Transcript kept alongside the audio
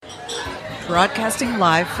Broadcasting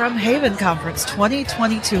live from Haven Conference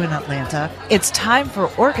 2022 in Atlanta, it's time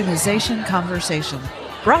for Organization Conversation.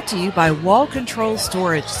 Brought to you by Wall Control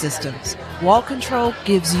Storage Systems. Wall Control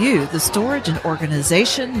gives you the storage and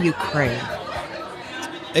organization you crave.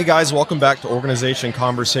 Hey guys, welcome back to Organization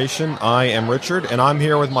Conversation. I am Richard, and I'm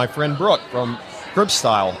here with my friend Brooke from Crib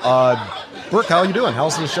Style. Brooke, how are you doing?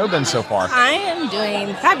 How's the show been so far? I am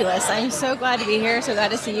doing fabulous. I'm so glad to be here, so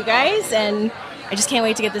glad to see you guys, and I just can't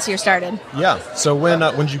wait to get this year started. Yeah, so when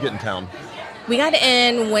did you get in town? We got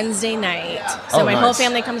in Wednesday night, so my whole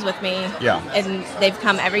family comes with me. Yeah. And they've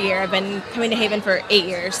come every year. I've been coming to Haven for 8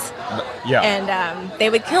 years. Yeah. And they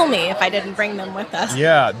would kill me if I didn't bring them with us.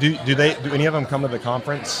 Yeah. Do any of them come to the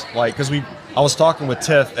conference? Like, because I was talking with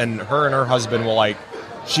Tiff, and her husband will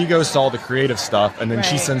she goes to all the creative stuff, and then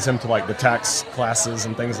she sends him to the tax classes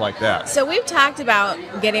and things like that. So we've talked about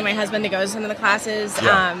getting my husband to go to some of the classes,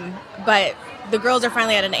 but the girls are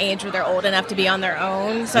finally at an age where they're old enough to be on their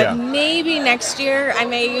own. So maybe next year I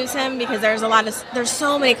may use him, because there's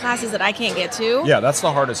so many classes that I can't get to. Yeah, that's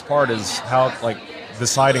the hardest part, is how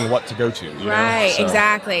deciding what to go to.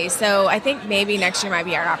 Exactly. So I think maybe next year might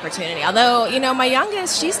be our opportunity. Although, my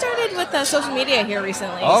youngest, she started with social media here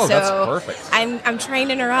recently. Oh, so that's perfect. I'm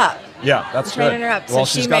training her up. Yeah, that's good. Training her up. Well,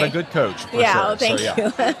 so she's got a good coach. For sure. Well, thank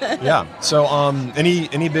you. Yeah. So,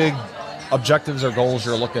 any big objectives or goals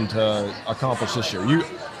you're looking to accomplish this year? You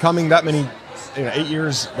coming that many, 8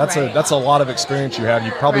 years. That's a lot of experience you have.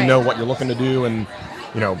 You probably know what you're looking to do, and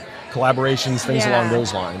collaborations, things along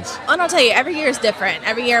those lines. And I'll tell you, every year is different.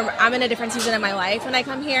 Every year I'm in a different season of my life when I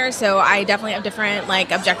come here, so I definitely have different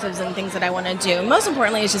objectives and things that I want to do. Most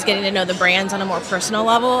importantly is just getting to know the brands on a more personal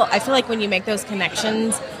level. I feel like when you make those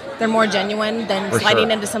connections, they're more genuine than sliding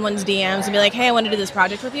into someone's DMs and be like, hey, I want to do this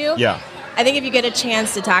project with you. Yeah. I think if you get a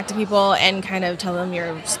chance to talk to people and kind of tell them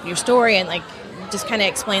your story and just kind of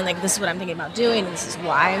explain this is what I'm thinking about doing and this is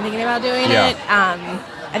why I'm thinking about doing it,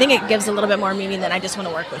 I think it gives a little bit more meaning than I just want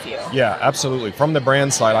to work with you. Yeah, absolutely. From the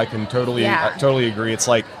brand side, I can totally agree. It's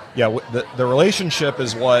the relationship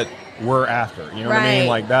is what we're after. You know what I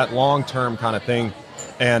mean? That long-term kind of thing.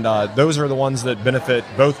 And those are the ones that benefit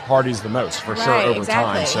both parties the most, for sure, over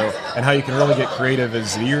time. So, and how you can really get creative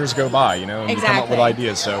as the years go by, and you come up with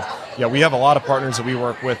ideas. So, we have a lot of partners that we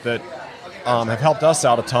work with that have helped us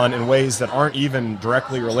out a ton in ways that aren't even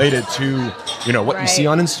directly related to, what you see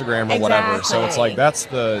on Instagram or whatever. So it's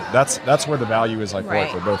that's where the value is for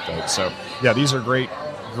both folks. So these are great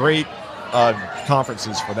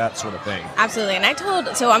conferences for that sort of thing. Absolutely. And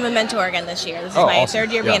I'm a mentor again this year. This is my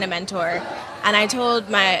third year being a mentor. And I told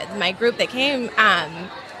my group that came,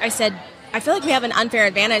 I said, I feel like we have an unfair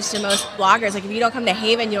advantage to most bloggers. If you don't come to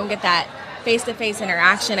Haven, you don't get that face-to-face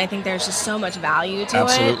interaction. I think there's just so much value to it.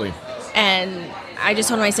 Absolutely. And I just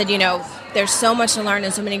told him, I said, there's so much to learn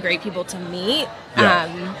and so many great people to meet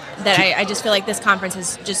that I just feel like this conference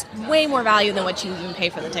is just way more value than what you even pay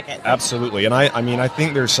for the ticket. Absolutely. And I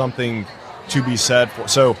think there's something to be said for,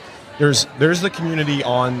 so there's the community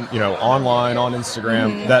on, online, on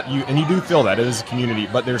Instagram, that you do feel that it is a community,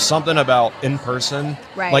 but there's something about in person,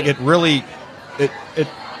 it really, it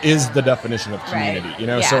is the definition of community,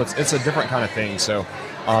 so it's a different kind of thing. So,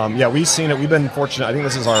 we've seen it. We've been fortunate. I think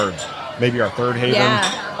this is maybe our third Haven,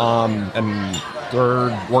 and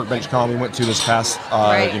third Workbench Con we went to this past,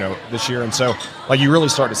 this year. And so, you really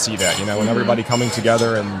start to see that, and everybody coming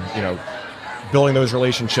together and, building those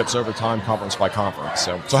relationships over time, conference by conference.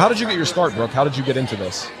 So how did you get your start, Brooke? How did you get into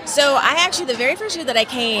this? So the very first year that I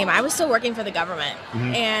came, I was still working for the government.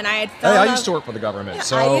 And I had I used to work for the government. Yeah,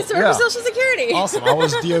 so I used to work for Social Security. Awesome. I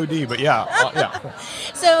was DOD, but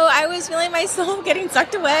So I was feeling my soul getting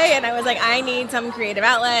sucked away, and I was like, I need some creative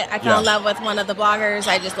outlet. I fell in love with one of the bloggers.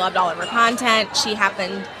 I just loved all of her content.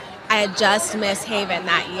 I had just missed Haven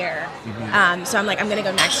that year. So I'm like, I'm going to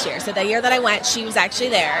go next year. So the year that I went, she was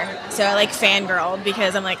actually there. So I fangirled,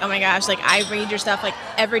 because I'm like, oh my gosh, I read your stuff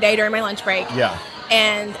every day during my lunch break. Yeah.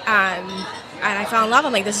 And I fell in love.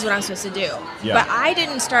 I'm like, this is what I'm supposed to do. Yeah. But I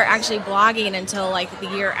didn't start actually blogging until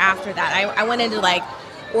the year after that. I went into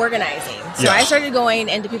organizing. So I started going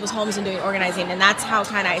into people's homes and doing organizing. And that's how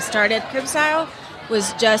I started Crib Style,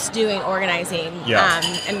 was just doing organizing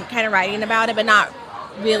and kind of writing about it, but not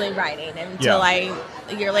really writing until a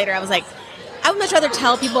year later. I was like, I would much rather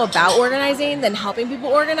tell people about organizing than helping people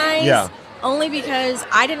organize. Yeah. Only because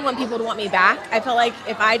I didn't want people to want me back. I felt like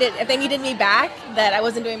if they needed me back, that I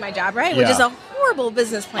wasn't doing my job right, which is a horrible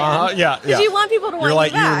business plan. Yeah. Because you want people to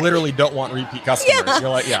want you back. You literally don't want repeat customers. Yeah. You're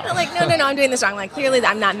like, I'm like, no, I'm doing this wrong. Like, clearly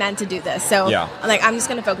I'm not meant to do this. So I'm like, I'm just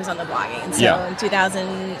going to focus on the blogging. So in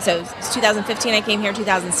 2015 I came here.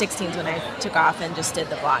 2016 is when I took off and just did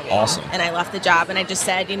the blogging. Awesome. And I left the job and I just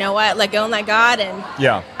said, you know what, let go and let God. And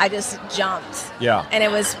I just jumped. Yeah. And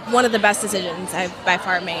it was one of the best decisions I've by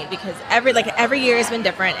far made, because every year has been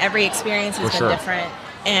different. Every experience has been different.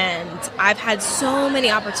 And I've had so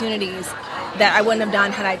many opportunities that I wouldn't have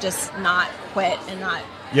done had I just not quit and not.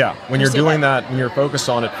 Yeah, when you're doing that, when you're focused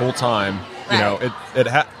on it full time, you know,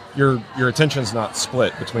 your attention's not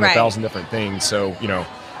split between 1,000 different things. So, you know,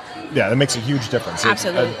 that makes a huge difference.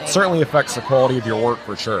 Absolutely. It certainly affects the quality of your work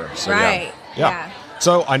for sure. So, yeah.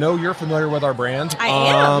 So I know you're familiar with our brand. I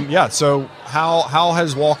am. Yeah. So how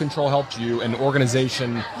has Wall Control helped you and the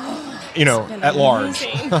organization, you know, at large?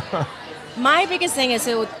 My biggest thing is,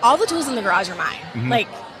 so all the tools in the garage are mine. Mm-hmm. Like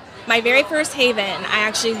my very first Haven, I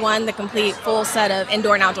actually won the complete full set of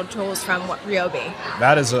indoor and outdoor tools from Ryobi.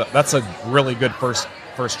 That's a really good first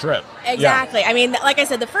trip. Exactly. Yeah. I mean, like I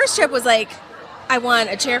said, the first trip was like, I won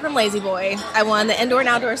a chair from Lazy Boy. I won the indoor and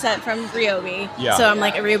outdoor set from Ryobi. Yeah. So I'm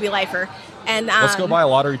like a Ryobi lifer. And let's go buy a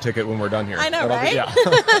lottery ticket when we're done here. I know, right?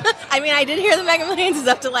 I mean, I did hear the Mega Millions is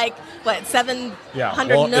up to like, what, 700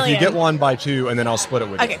 million? If you get one, buy two, and then I'll split it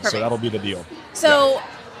with you. Perfect. So that'll be the deal. So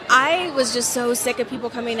I was just so sick of people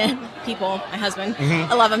coming in. My husband,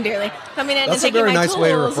 I love him dearly, coming in and taking my tools. That's a very nice way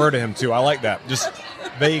to refer to him, too. I like that. Just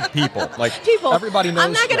vague people. Like, people. Everybody knows.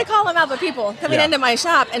 I'm not going to call them out, but people coming into my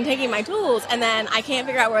shop and taking my tools, and then I can't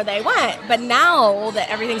figure out where they went. But now that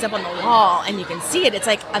everything's up on the wall and you can see it, it's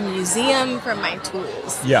like a museum from my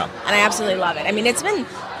tools. Yeah. And I absolutely love it. I mean, it's been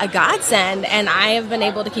a godsend, and I have been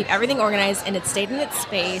able to keep everything organized, and it's stayed in its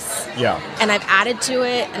space. Yeah. And I've added to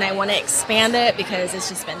it, and I want to expand it because it's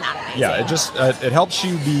just been that amazing. Yeah, it just it helps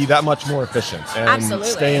you be that much more efficient and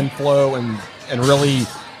stay in flow and really,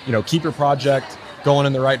 you know, keep your project going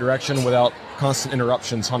in the right direction without constant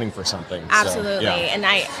interruptions hunting for something. Absolutely. So, and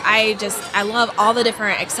I love all the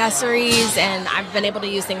different accessories, and I've been able to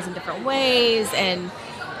use things in different ways, and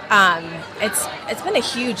it's been a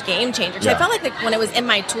huge game changer, because I felt like when it was in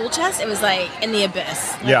my tool chest, it was like in the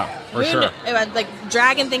abyss. Like, for sure. It was like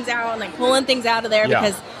dragging things out and like pulling things out of there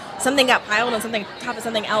because something got piled on something top of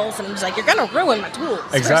something else, and I'm just like, you're gonna ruin my tools.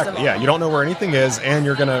 Exactly. Yeah, you don't know where anything is, and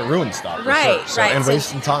you're gonna ruin stuff. Right. So, and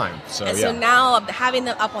wasting time. So so now having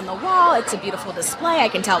them up on the wall, it's a beautiful display. I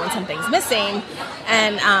can tell when something's missing,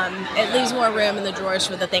 and it leaves more room in the drawers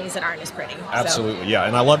for the things that aren't as pretty. Absolutely. Yeah,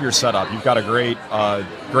 and I love your setup. You've got a great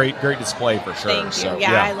display for sure. Thank you. So,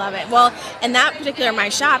 I love it. Well, and that particular my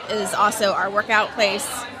shop is also our workout place,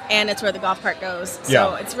 and it's where the golf cart goes.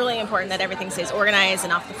 So it's really important that everything stays organized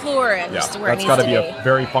and off the floor and just where it needs to be. That's got to be a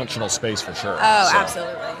very functional space for sure. Oh,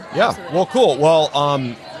 absolutely. Yeah. Absolutely. Well, cool. Well,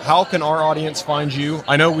 how can our audience find you?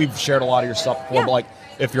 I know we've shared a lot of your stuff before, but like,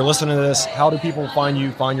 if you're listening to this, how do people find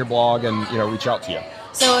you, find your blog, and reach out to you?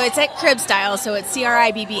 So it's at Crib Style, so it's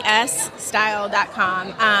CRIBBS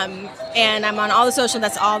style.com. And I'm on all the social,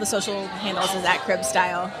 that's all the social handles is at Crib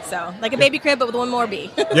Style. So like a baby crib, but with one more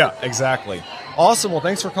B. Yeah, exactly. Awesome. Well,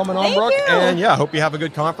 thanks for coming on, Brooke. Thank you. And I hope you have a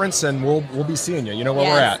good conference, and we'll be seeing you. You know where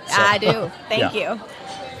we're at. So. I do. Thank you.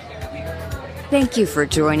 Thank you for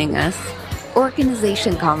joining us.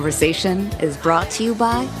 Organization Conversation is brought to you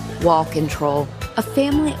by Wall Control, a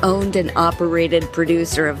family-owned and operated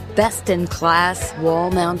producer of best-in-class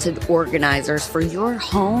wall-mounted organizers for your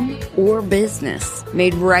home or business,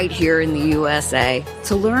 made right here in the USA.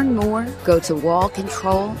 To learn more, go to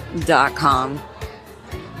wallcontrol.com.